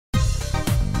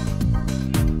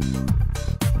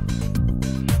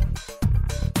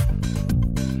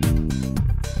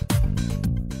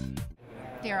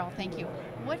thank you.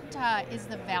 What is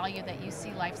the value that you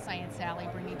see Life Science Alley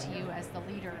bringing to you as the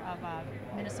leader of a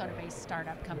Minnesota-based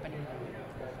startup company?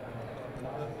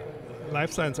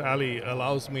 Life Science Alley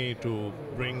allows me to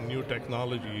bring new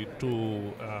technology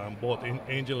to both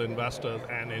angel investors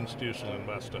and institutional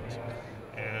investors.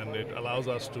 And it allows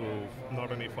us to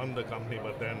not only fund the company,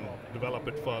 but then develop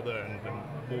it further and then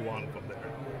move on from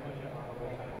there.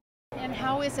 And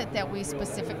how is it that we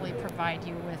specifically provide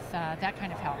you with that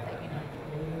kind of help that you need?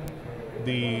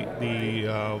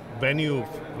 The venue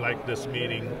like this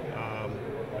meeting,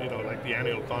 like the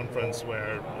annual conference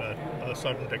where a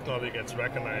certain technology gets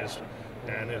recognized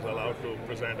and is allowed to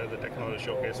present as a technology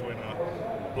showcase winner,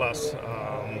 plus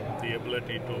the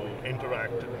ability to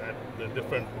interact at the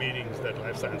different meetings that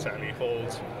Life Science Alley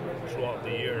holds throughout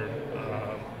the year.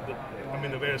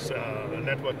 The various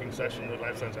networking sessions that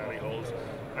Life Science Alley holds,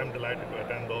 I'm delighted to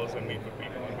attend those and meet with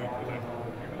people and meet with them.